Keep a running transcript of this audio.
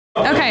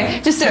Okay,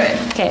 just do it.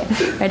 Okay,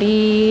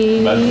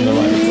 ready?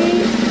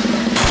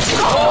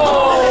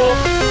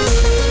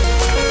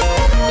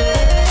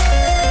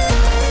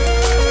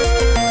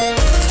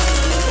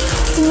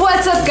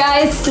 What's up,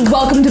 guys?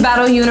 Welcome to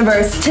Battle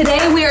Universe.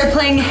 Today we are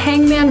playing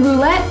Hangman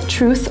Roulette,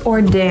 Truth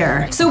or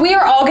Dare. So we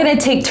are all gonna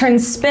take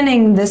turns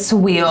spinning this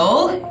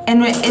wheel,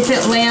 and if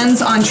it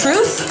lands on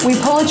truth, we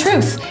pull a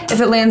truth.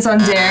 If it lands on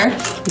dare,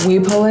 we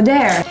pull a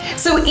dare.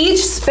 So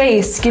each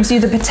space gives you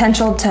the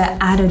potential to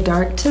add a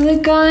dart to the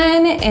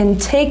gun and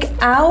take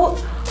out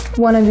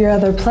one of your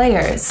other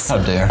players. How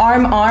dare.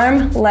 Arm,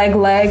 arm, leg,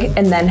 leg,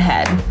 and then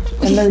head.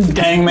 And then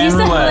Hangman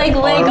Roulette. Leg,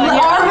 leg,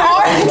 arm,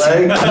 arm.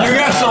 You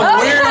got some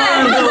weird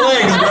arms and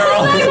legs,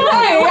 girl.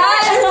 Hey,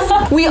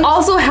 guys. We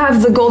also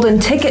have the golden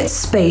ticket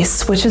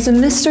space, which is a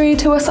mystery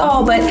to us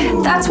all, but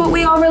that's what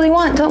we all really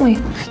want, don't we?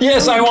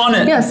 Yes, I want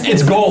it. Yes.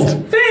 It's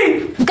gold.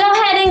 Go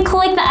ahead and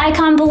click the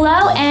icon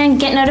below and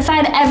get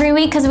notified every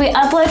week because we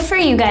upload for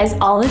you guys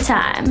all the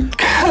time.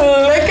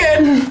 Click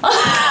it.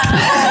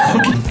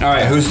 All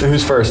right,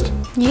 who's first?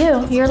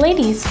 You're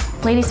ladies.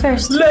 Ladies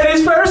first.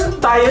 Ladies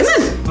first, Thais.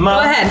 Go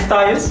ahead.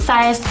 Thais.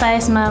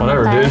 Thighs, mom.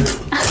 Whatever, dude.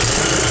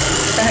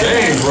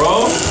 Dang,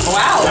 bro.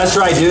 Wow. That's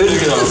right, dude. You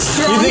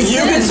think you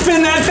can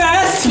spin that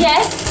fast?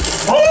 Yes.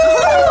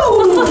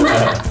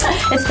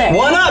 It's there.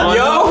 One up,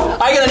 yo.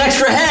 I get an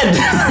extra head.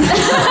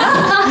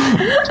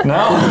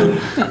 No.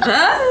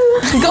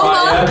 Go,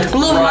 Mom.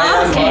 Little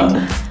Mom. Okay.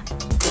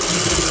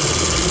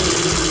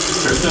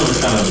 Kristen was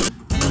kind of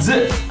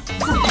zip.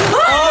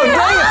 Oh,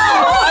 dang it.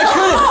 I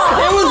couldn't.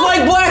 It was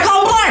like black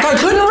on black. I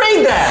couldn't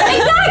read that.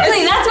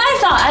 Exactly. That's my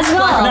thought as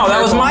well. No,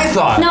 that was my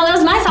thought. No, that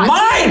was my thought.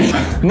 Mine!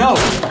 No,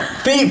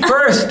 feet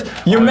first.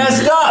 You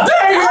messed up.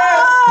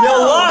 You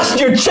lost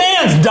your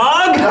chance,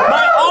 dog.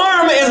 My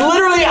arm is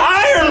literally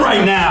iron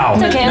right now.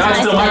 It's okay. Now it's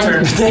still my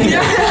turn. It's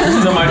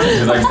still my turn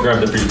because I can grab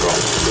the free throw.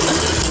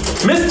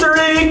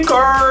 Mystery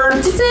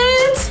card. This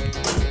is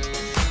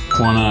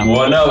One up.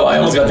 One up. I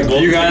almost got the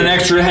gold. You got an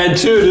extra head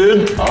too,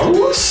 dude.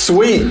 Oh.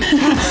 Sweet.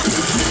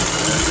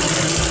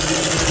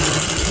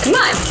 Come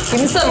on.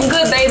 Give me something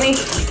good, baby.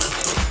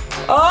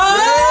 Oh!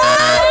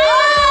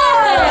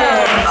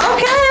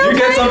 Okay. You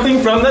get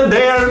something from the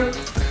dare.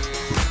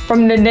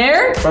 From the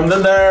dare? From the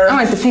dare. I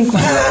want the pink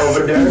one.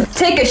 Over there.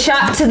 Take a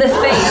shot to the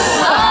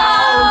face.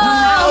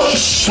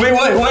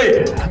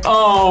 Wait.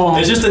 Oh.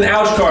 It's just an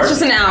ouch card.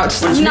 Just an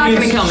ouch. Which It's not means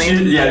gonna kill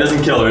me. Yeah, it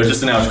doesn't kill her. It's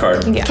just an ouch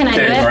card. Yeah. Can I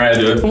do Okay, it? Mariah,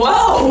 do it.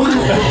 Whoa!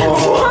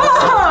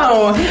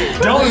 Whoa!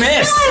 Don't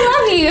miss. I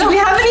love you. Do we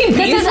have any beef?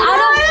 This is out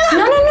of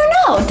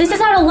no. This is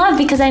out of love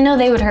because I know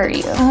they would hurt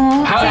you.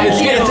 How,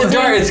 it's a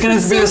dart. It's going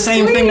to be the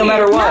same thing no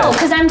matter what. No,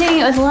 because I'm doing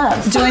it with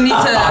love. Do I need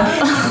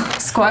to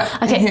squat?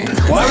 Okay.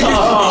 Why would you?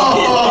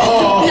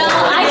 No,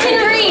 I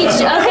can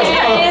reach.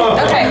 Okay.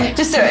 Okay,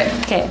 just do it.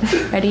 Okay.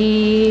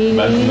 Ready?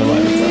 Back from the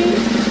light.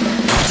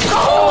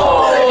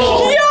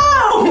 Yo!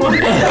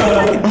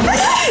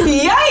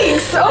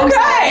 Yikes!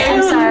 Okay.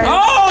 I'm sorry.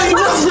 Oh, you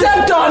just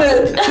stepped on it.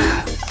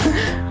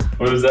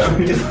 What does that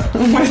mean?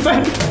 What is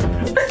that?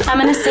 I'm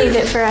gonna save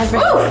it forever.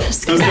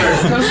 Who's there?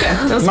 That was good.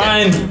 That was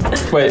Mine.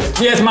 Wait.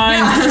 Yes,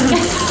 mine.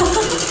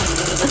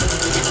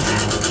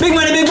 Big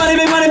money, big money,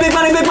 big money, big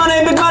money, big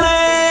money, big money.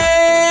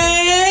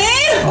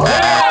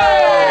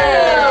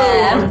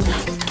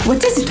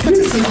 What is it? What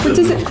is it? What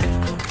is it?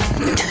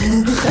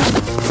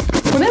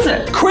 What is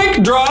it?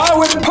 Quick draw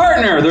with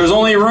partner. There's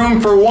only room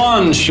for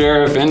one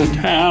sheriff in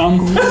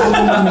town.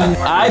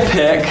 I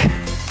pick.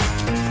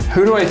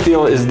 Who do I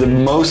feel is the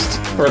most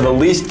or the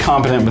least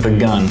competent with a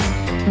gun?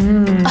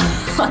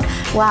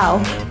 Wow.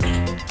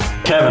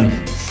 Kevin.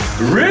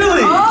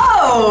 Really?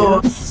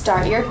 Oh!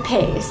 Start your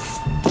pace.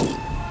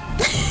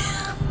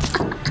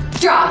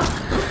 Drop.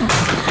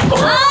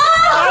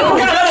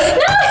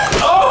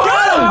 Oh,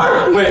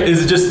 got him! Wait,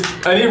 is it just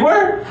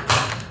anywhere?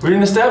 We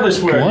didn't establish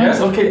where. What? Yes,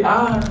 okay.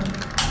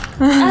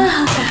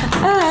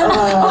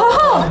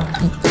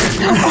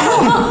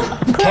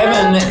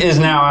 Kevin is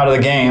now out of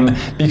the game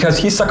because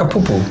he suck a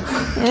poo-poo.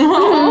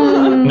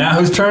 Now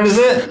whose turn is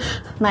it?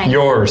 Mine.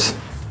 Yours.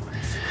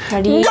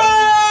 Ready? Go!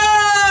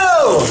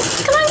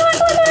 Come on.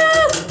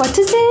 What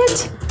is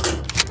it?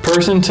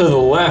 Person to the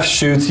left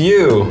shoots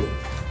you.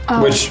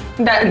 Which,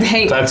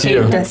 that's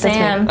you. That's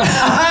Sam.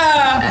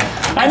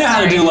 I know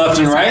how to do left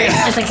and right.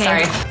 It's okay.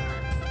 Sorry.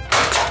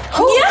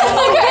 Yes,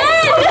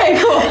 Okay,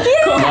 cool.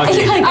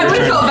 Lucky. I would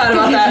have felt bad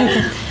about that.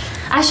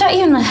 I shot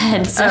you in the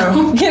head, so.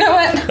 You know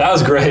what? That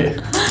was great.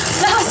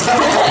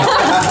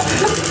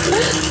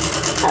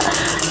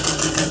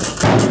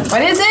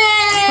 What is it?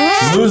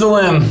 Lose a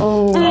limb.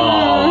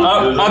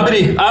 Up,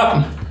 uppity,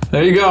 up.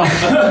 There you go. Oh,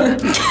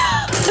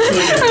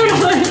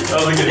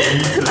 look at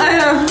you. I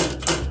know.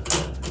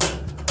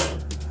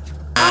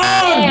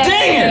 Oh,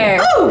 dang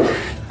it! Oh!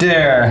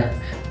 Dare.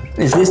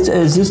 Is this the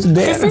dare?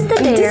 This is the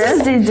dare. This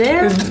is the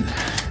dare.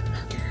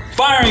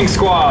 Firing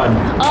squad.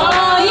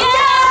 Oh,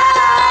 yeah!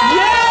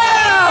 Yeah!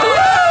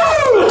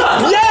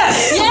 Yes!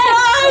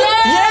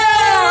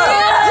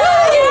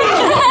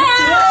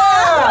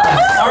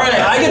 All right,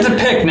 I get to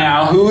pick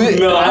now. Who?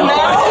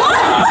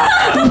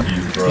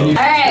 All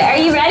right, are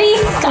you ready?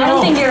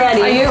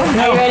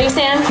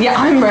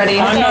 I'm ready.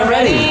 I'm not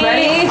ready.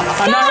 Ready?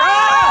 I'm not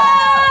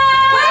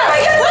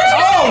ready.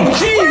 Oh,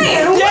 geez.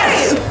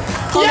 Yes.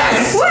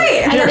 Yes.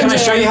 Wait. Here, can I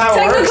show you how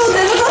it works? Technical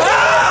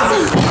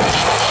difficulties.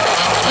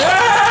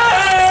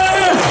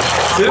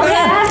 Okay,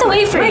 I have to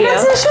wait for you.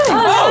 that's not showing.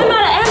 Oh, no, I'm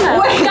out of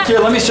ammo. Wait. Here,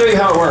 let me show you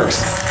how it works.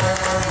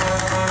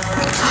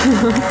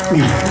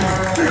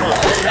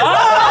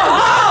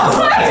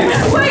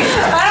 Wait.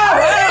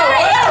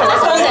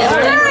 Let's hold it.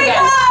 There we go.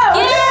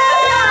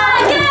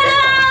 Yeah! Get it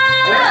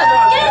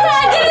up!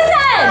 Get his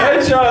head!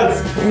 Headshots.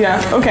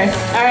 Yeah. Okay.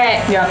 All right.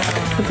 Yeah.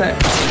 That's it.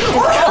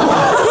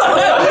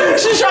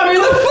 She shot me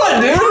in the foot,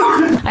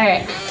 dude. All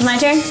right. My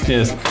turn?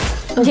 Yes.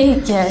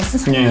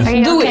 Yes. Yes. Are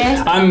you Do it. okay?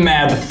 I'm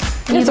mad.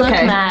 You It's look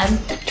okay. mad.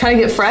 Trying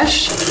to get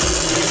fresh.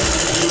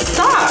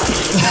 Stop.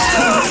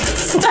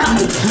 Stop.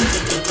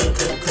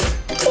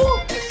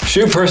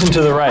 Shoot person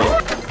to the right.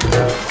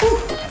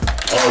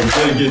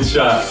 Oh, good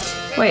shot.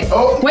 Wait.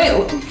 Oh. Wait.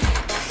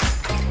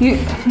 You.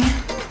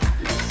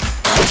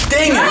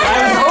 Dang it! I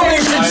was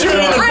hoping to shoot in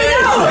the face.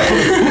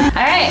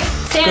 All right.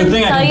 Sam, Good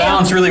thing I can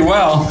balance really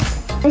well.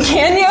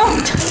 Can you?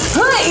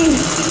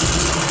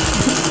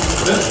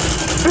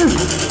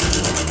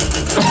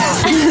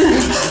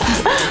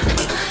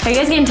 Are you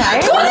guys getting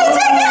tired?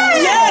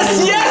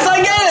 Yes,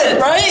 I get it,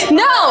 right?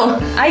 No.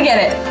 I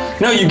get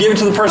it. No, you give it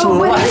to the person on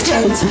the left.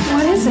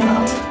 What is it?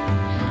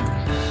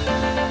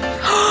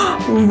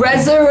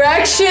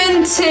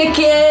 Resurrection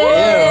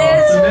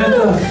ticket.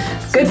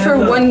 Good for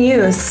one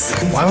use.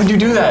 Why would you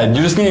do that?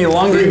 You just need to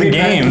elongate the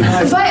game.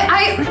 But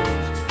I.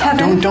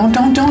 Kevin. Don't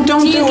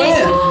do you get-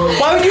 it.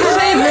 Why would you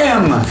save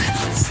him?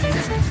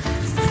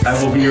 I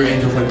will be your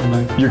angel if I come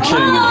back. You're kidding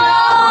me.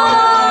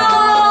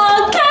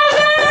 Oh,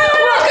 Kevin!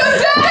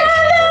 Welcome back.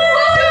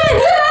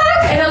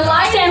 And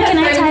Elias. Sam, can I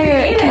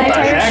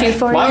tie your shoe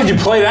for Why you? would you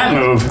play that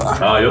move?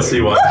 Oh, you'll see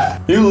why.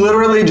 You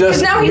literally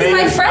just Now he's made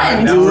my it,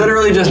 friend. You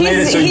literally just made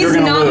it so He's you're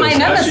gonna not lose. my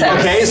nemesis.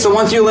 Okay, so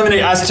once you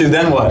eliminate us two,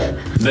 then what?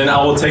 Then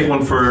I will take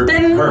one for her.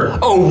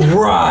 Oh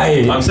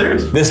right. I'm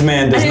serious. This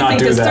man does I didn't not think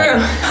do this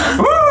that.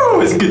 through.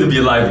 Woo! It's good to be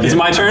alive. It's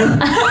my turn.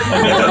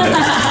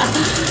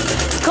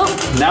 Cool.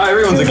 Now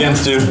everyone's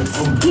against you.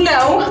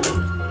 No.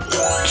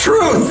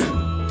 Truth.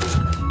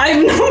 I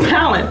have no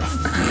balance.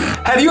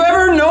 Have you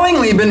ever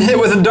knowingly been hit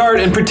with a dart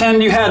and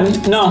pretend you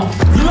hadn't? No.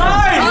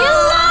 Live!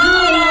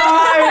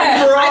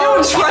 I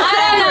don't trust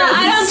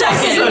I don't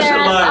trust it Such either a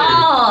at lie.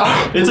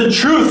 all. It's a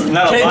truth,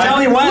 not a Okay, lie. tell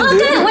me when, Look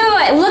dude. at,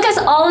 wait. Look us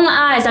all in the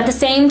eyes at the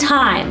same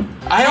time.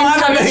 I don't have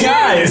that many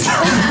eyes.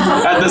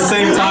 At the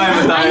same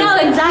time. I know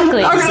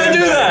exactly. How can I do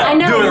that? I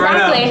know Do it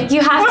right exactly.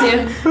 You have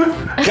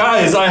to.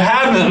 Guys, I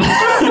haven't.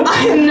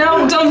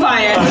 No, don't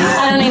buy it.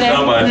 I don't either.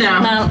 Not much. No.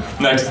 No.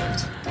 Next.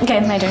 Okay,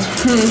 my turn.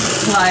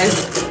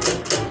 Lies.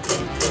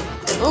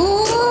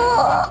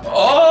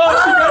 Oh,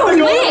 she got the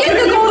gold. Wait, Get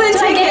the golden do I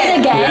get ticket. it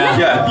again?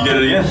 Yeah, you get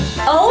it again.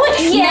 Oh,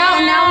 yeah.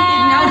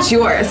 Now it's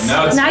yours.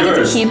 Now it's Now I get to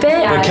yours. keep it?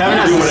 But Kevin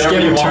has Do to whatever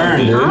skip you a want, turn,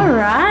 dude. dude. All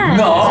right.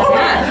 No.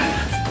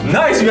 Yeah.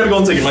 Nice, you got a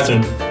golden ticket. My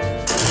turn.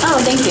 Oh,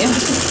 thank you.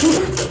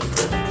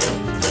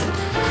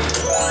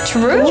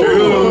 True.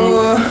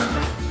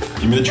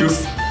 Give me the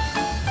truth.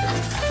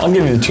 I'll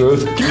give you the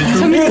truth.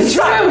 Give me the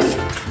truth.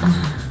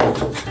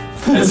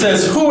 It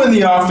says, who in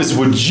the office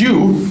would you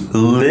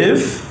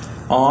live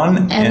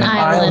on an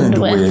island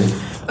with?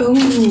 Ooh.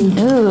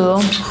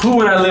 Who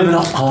would I live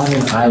on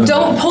an island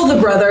Don't pull the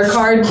brother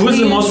card, Who's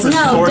the please. most No,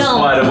 resourceful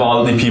don't. out of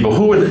all the people?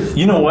 Who would,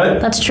 you know what?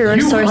 That's true,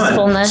 You hunt,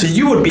 resourcefulness. so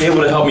you would be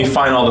able to help me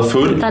find all the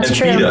food That's and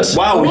true. feed us.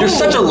 Wow, you're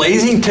such a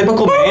lazy,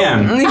 typical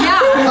man.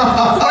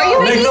 Yeah. Are you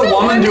Make the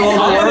woman do all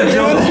the I'm work, gonna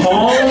go dude.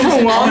 home.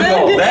 I'm gonna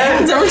go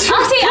bed. I'll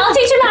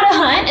teach him how to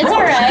hunt. It's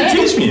all right.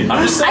 Teach me.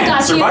 I'm just saying. I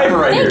got you. Survivor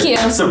right Thank here.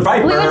 you.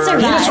 Survivor. We would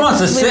survive. He just wants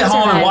to We sit would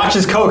home and survive. watch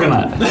his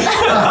coconut.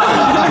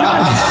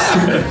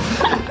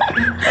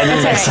 And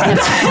then makes sense.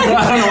 I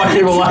don't know why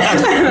people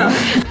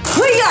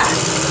laugh.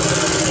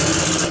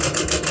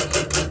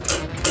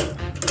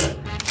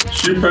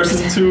 Shoot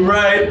person to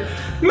right.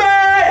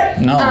 Mate!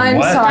 No, I'm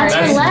what? sorry.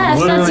 That's your left.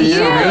 literally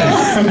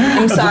That's you.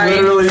 I'm sorry.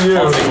 Literally you.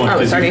 I'll take one Oh,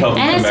 because sorry. you helped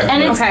me And come it's- back.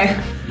 and to it's-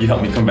 Okay. You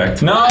helped me come back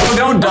to No,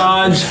 don't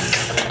dodge.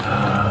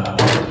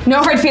 No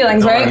hard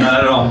feelings, right?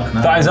 Not at all.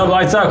 Not Thighs up,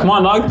 lights up. Come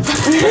on, dog.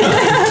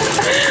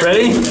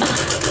 Ready?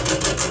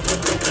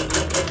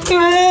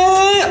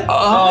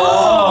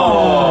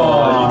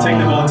 Oh, you take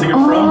the golden ticket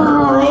from her,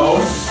 bro.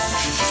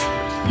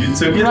 You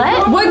took it.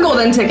 What? What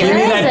golden ticket? Give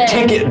me Where that is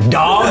it? ticket,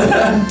 dog.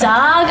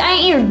 Dog? I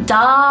ain't your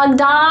dog.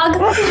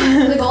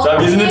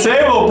 Stop using the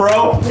table,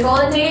 bro. The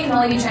golden ticket can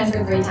only be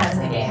transferred 3 times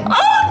in a game.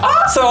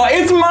 So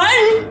it's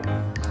mine.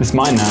 It's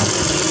mine now.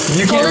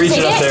 You can't Golden reach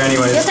ticket? it up there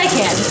anyways. Yes, I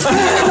can.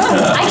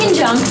 I can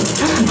jump.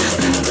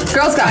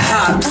 Girls got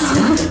hops.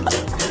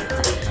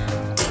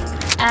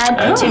 Add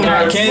Oh, 2 no, I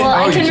darts. can't- Well, oh,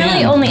 I you can really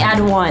can. only add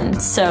 1,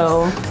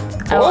 so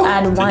I will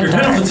add 1 You're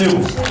dart. off the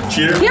 2.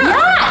 Cheater.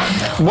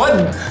 What?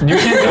 You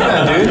can't do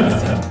that, dude.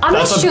 I'm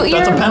That's gonna a- shoot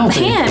that's your a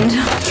penalty. hand.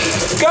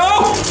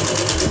 Go!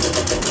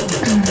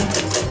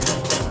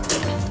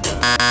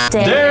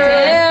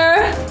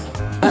 There.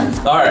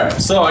 All right,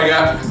 so I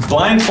got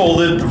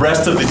blindfolded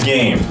rest of the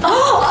game.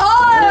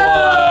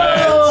 Oh!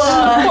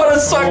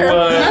 sucker.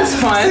 That's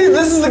fun. See,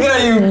 this is the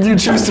guy you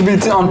choose to be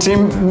on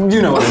team.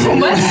 You know what I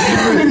mean.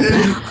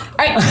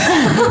 Alright.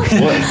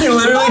 He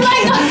literally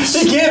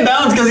he can't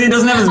bounce because he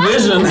doesn't have his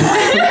vision.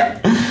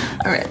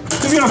 Alright.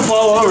 He's gonna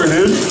fall over,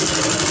 dude.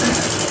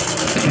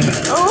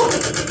 Oh.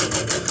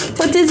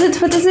 What is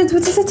it? What is it?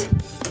 What is it?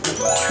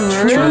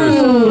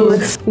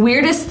 Truth.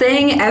 Weirdest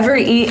thing ever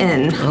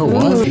eaten. Oh,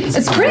 what?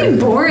 It's pretty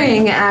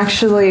boring,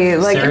 actually.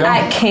 Like Cereal?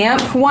 at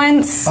camp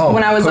once,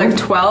 when I was like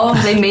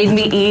 12, they made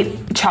me eat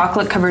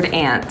chocolate-covered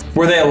ants.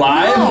 Were they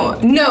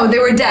alive? No, they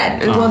were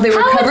dead. Well, they were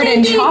How would covered they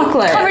in be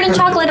chocolate. Covered in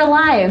chocolate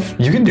alive.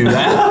 You can do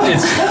that.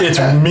 It's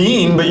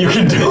mean, but you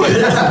can do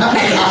it.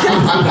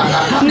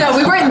 No,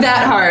 we weren't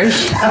that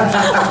harsh.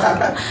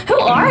 Who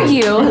are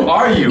you? Who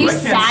are you? You I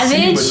can't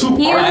savage. see, but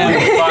who You are I am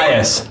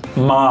Thias.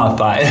 Ma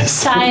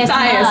Thias.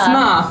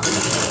 Thiasma.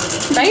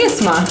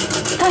 Thiasma.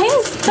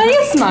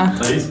 Thiasma.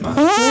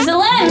 Lose a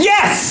limb.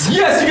 Yes!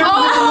 Yes, you got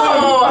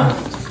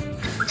Oh!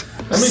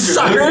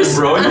 Suckers!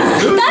 bro. That's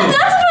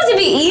not supposed to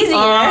be easy.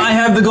 I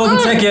have the golden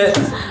ticket.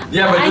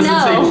 Yeah, but I it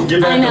doesn't know. say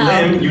give back I know.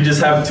 the limb. You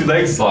just have 2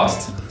 legs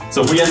lost.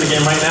 So if we end the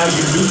game right now,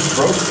 you lose,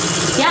 bro.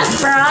 Yeah,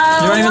 bro.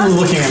 You're not even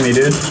looking at me,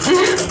 dude.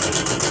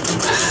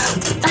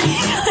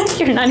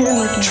 You're not even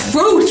looking.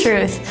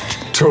 Truth.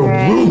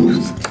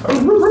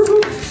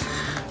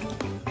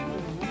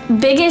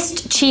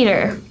 Biggest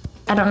cheater.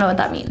 I don't know what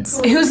that means.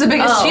 Who's the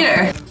biggest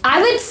cheater?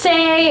 I would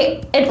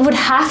say it would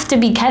have to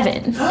be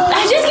Kevin.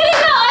 I'm just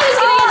kidding. No, I'm just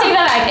kidding. I take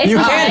that back. It's You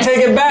not. can't take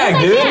it back,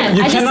 yes, dude. I can.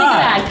 You I just cannot.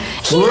 take it back.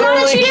 He's not a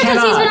Literally cheater because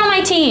he's cannot. been on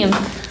my team.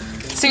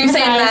 So you're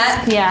saying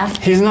that? Yeah.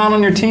 He's not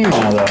on your team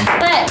now, though.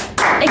 But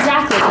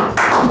exactly.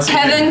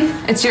 Kevin,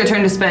 it's your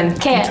turn to spin.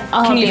 Okay.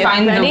 Can you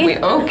find the Ready?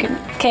 wheel? Okay.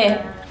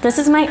 Okay. This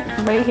is my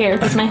right here.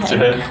 That's my head. Your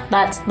head?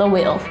 That's the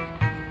wheel.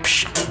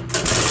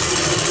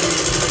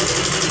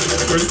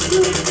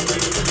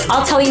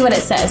 I'll tell you what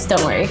it says.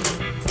 Don't worry.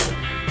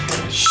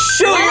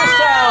 Shoot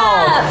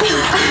yourself!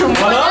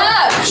 What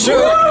up?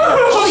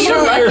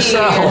 Shoot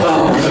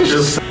yourself!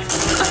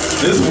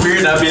 This is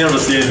weird not being able to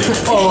see anything.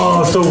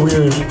 Oh, so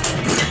weird.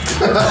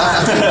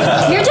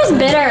 You're just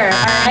bitter,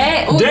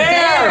 alright?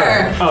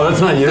 Dare! Oh,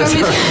 that's not you. That's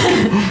her.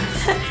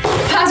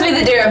 Pass me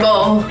the dare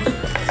bowl.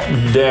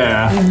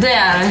 Dare.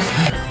 Dare.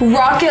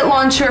 Rocket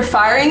launcher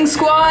firing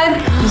squad.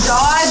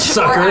 Dodge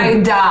Sucker. or I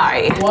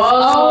die.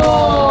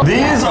 Oh.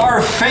 These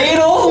are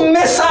fatal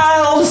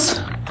missiles!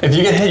 If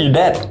you get hit, you're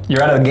dead.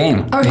 You're out of the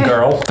game, Okay.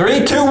 girl.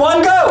 3, 2,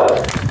 1, go!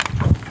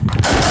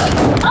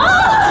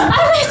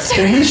 I missed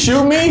Did her. he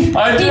shoot me?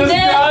 I He just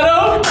did. got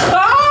him.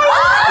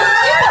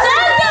 You're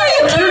dead though.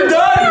 You're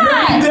done.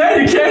 You're dead.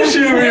 You can't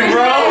shoot me,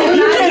 bro.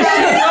 You can't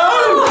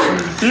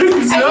shoot me.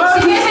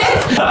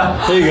 You're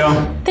done. There you go.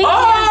 Thank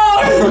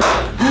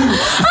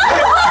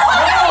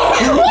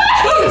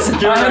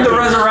I had the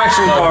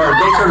resurrection card.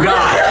 They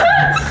forgot.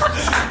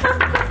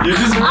 You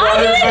just I brought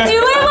it didn't back. do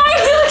it. Why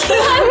are you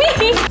looking at me?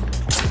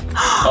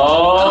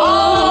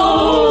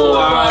 Oh,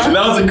 wow.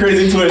 That was a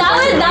crazy twist. That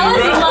was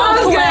well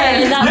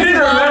played. That You was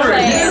didn't well remember. You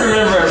played. didn't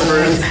remember at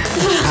first.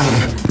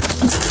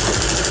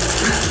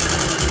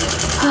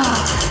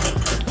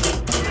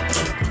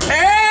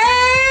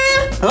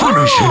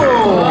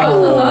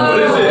 What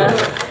is it?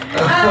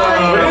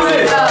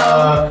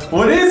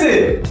 What is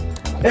it?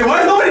 Hey,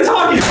 why is nobody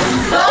talking?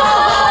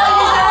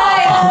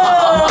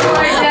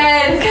 We're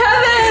dead.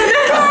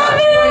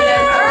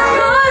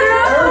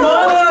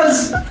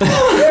 Hermanas!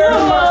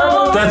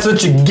 That's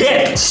what you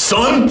get,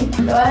 son.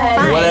 Go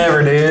ahead.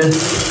 Whatever, dude.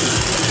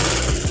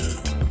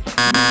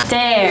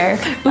 Dare.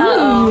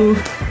 Uh-oh.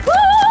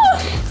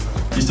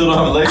 You still don't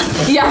have a leg?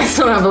 Yeah, I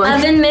still don't have a leg.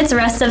 Evan admits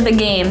rest of the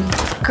game.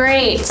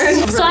 Great.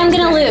 So I'm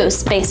gonna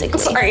lose, basically.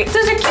 Sorry.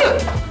 Those are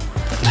cute.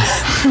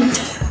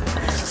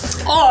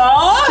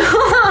 Oh,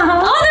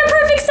 they're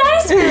perfect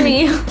size for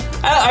me.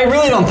 I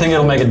really don't think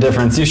it'll make a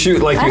difference. You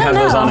shoot like you don't have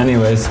those know. on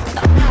anyways.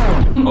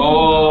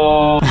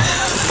 Oh.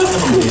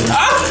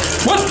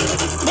 What?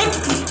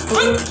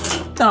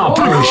 Oh,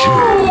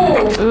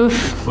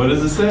 What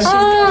does it say? She's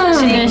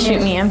gonna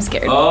shoot me. I'm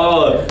scared.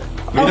 Oh.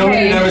 We don't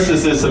Okay. need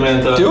nemesis,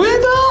 Samantha. do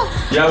it though?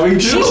 Yeah, we do.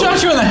 She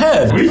shot you in the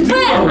head. We do. But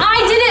I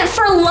did it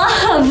for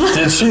love.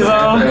 Did she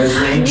though?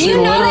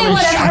 You know they literally would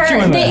have shot you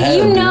in hurt. the head,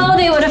 You dude. know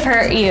they would have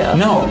hurt you.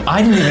 No,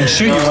 I didn't even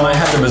shoot you when I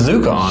had the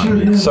bazooka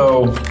on.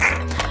 So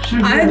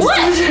What?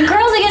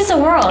 Girls Against the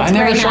World. I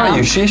never right shot now.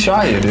 you. She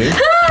shot you, dude.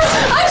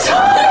 I'm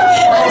sorry.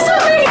 I'm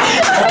sorry.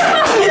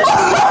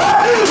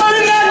 I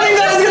did not think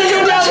that was gonna go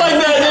down like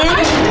that,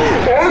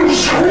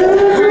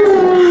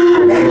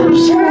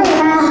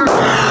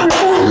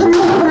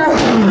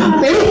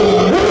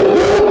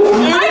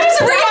 I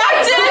just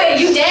reacted.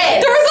 You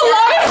did. There was a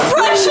lot of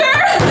pressure.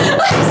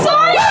 I'm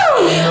sorry.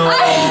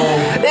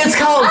 dude. It's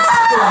called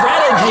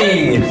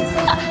strategy.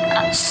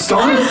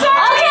 Son. Okay.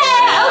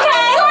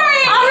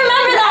 Sorry. I'll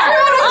remember that.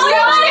 I'll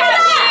remember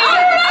that.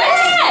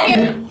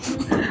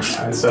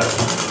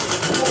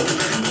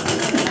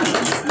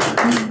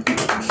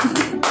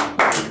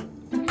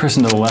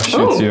 Person to the left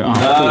shoots you. Oh,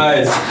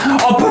 Nice.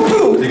 oh poo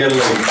poo. They got a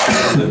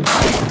leg.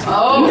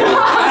 Oh.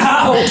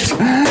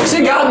 Ouch.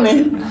 She got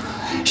me.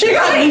 She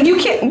got it. You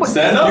can't. What?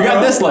 Stand up. You got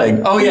bro. this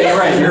leg. Oh yeah, you're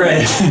right. You're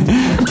right.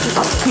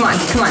 Come on,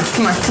 come on,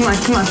 come on, come on,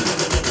 come on.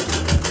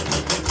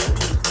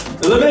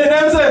 Eliminate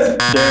nemesis.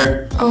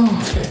 Dare.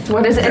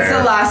 What is it? It's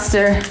the last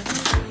dare.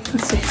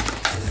 Let's see.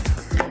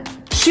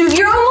 Shoot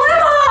your own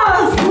limb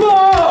off!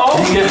 No.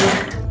 You get.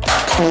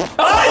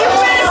 Oh, you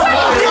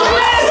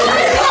missed!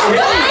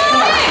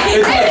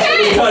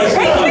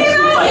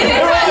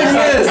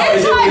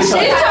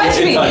 It touched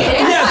me.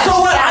 Yeah, so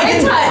what?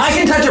 I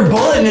can touch a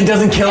bullet and it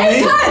doesn't kill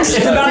me. touched.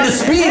 It's about the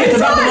speed. It's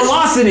about the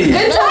velocity.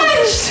 It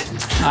touched!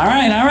 All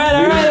right, all right,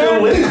 all You right.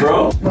 still win,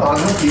 bro. No,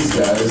 not these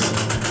guys.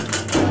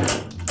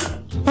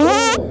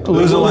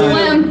 Lose a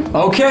limb.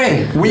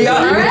 Okay, we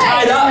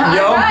tied up,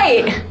 yo. All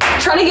right.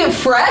 Trying to get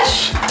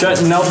fresh?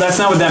 Nope, that's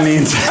not what that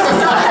means.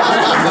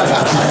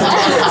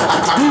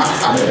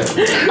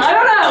 I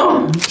don't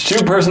know.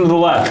 Shoot person to the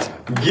left.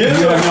 Give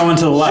You have no one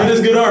to the Shoot left.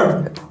 his good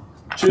arm.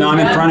 No, I'm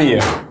in front of you.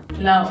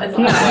 No, it's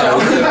not.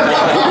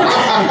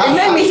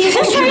 He's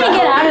just trying to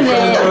get out of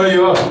it. Throw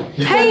you up.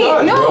 You Hey,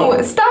 cannot, no,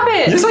 bro. stop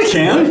it. Yes, I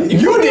can.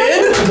 You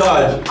did.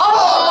 Dodge.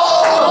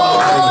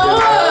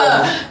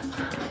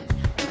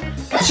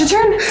 It's your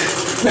turn.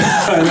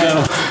 I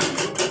know.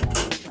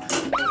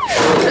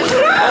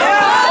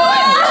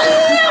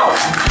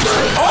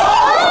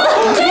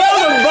 That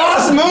was a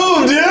boss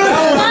move, dude.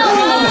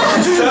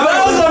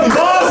 That was a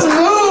boss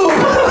move.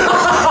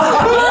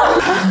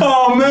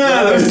 Oh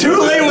man, it was too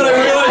late when I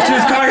realized she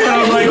was cocking. I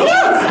was like,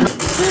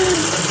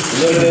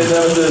 Eliminate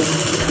nemesis.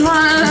 Come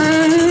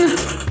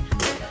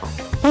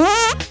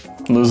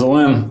on. lose a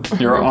limb.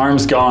 Your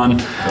arm's gone.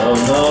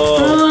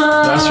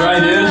 Oh That's right,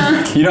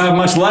 dude. You don't have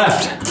much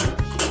left.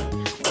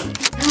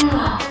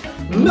 no.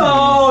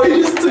 No,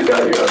 he just took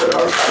out your other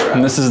arm.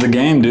 And this is the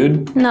game,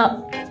 dude.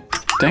 No.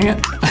 Dang it.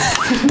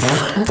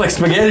 It's like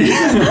spaghetti.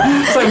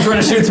 It's like I'm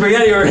trying to shoot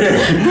spaghetti over here.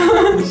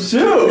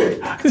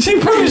 Shoot.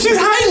 She's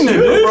hiding it,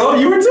 dude. Bro,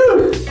 you were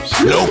too.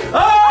 Nope.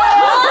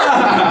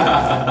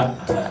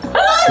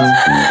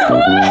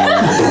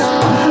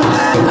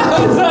 How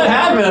does that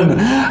happen?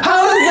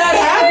 How does that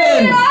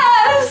happen?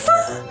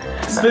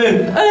 Yes! Spin.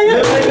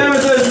 Eliminate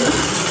nemesis.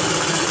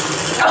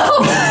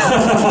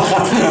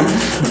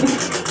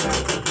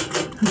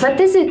 What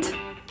is it?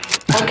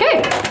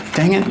 Okay.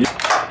 Dang it.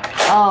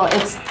 Oh,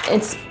 it's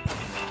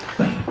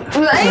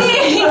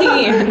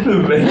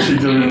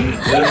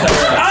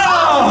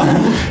Oh!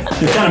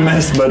 You kind of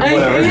missed, but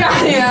whatever.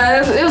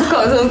 Yeah, it was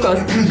close, it was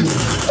close.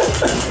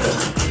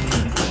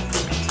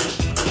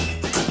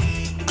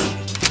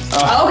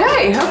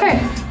 Okay. Okay.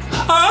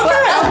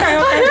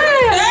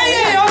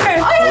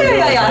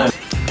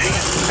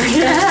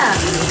 Yeah.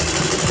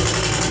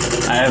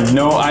 I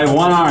have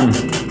one arm.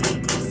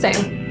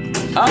 Same.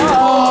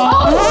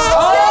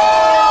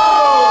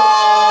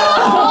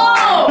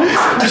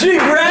 She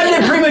grabbed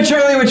it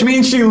prematurely, which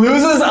means she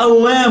loses a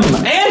limb.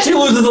 And she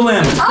loses a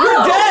limb.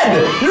 You're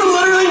dead. You're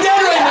literally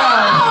dead right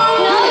now.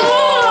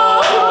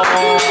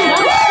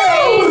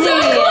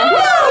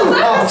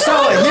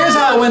 So here's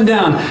how it went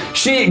down.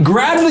 She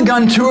grabbed the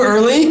gun too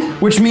early,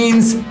 which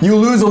means you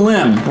lose a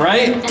limb,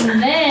 right? and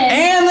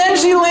And then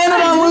she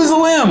landed on lose a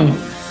limb.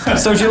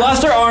 So she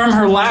lost her arm,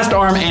 her last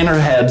arm, and her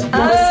head.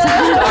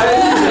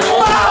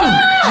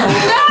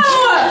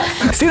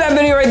 See that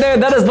video right there?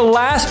 That is the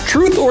last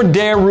Truth or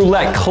Dare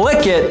Roulette.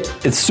 Click it.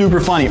 It's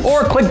super funny.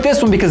 Or click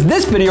this one because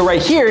this video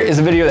right here is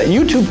a video that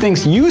YouTube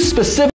thinks you specifically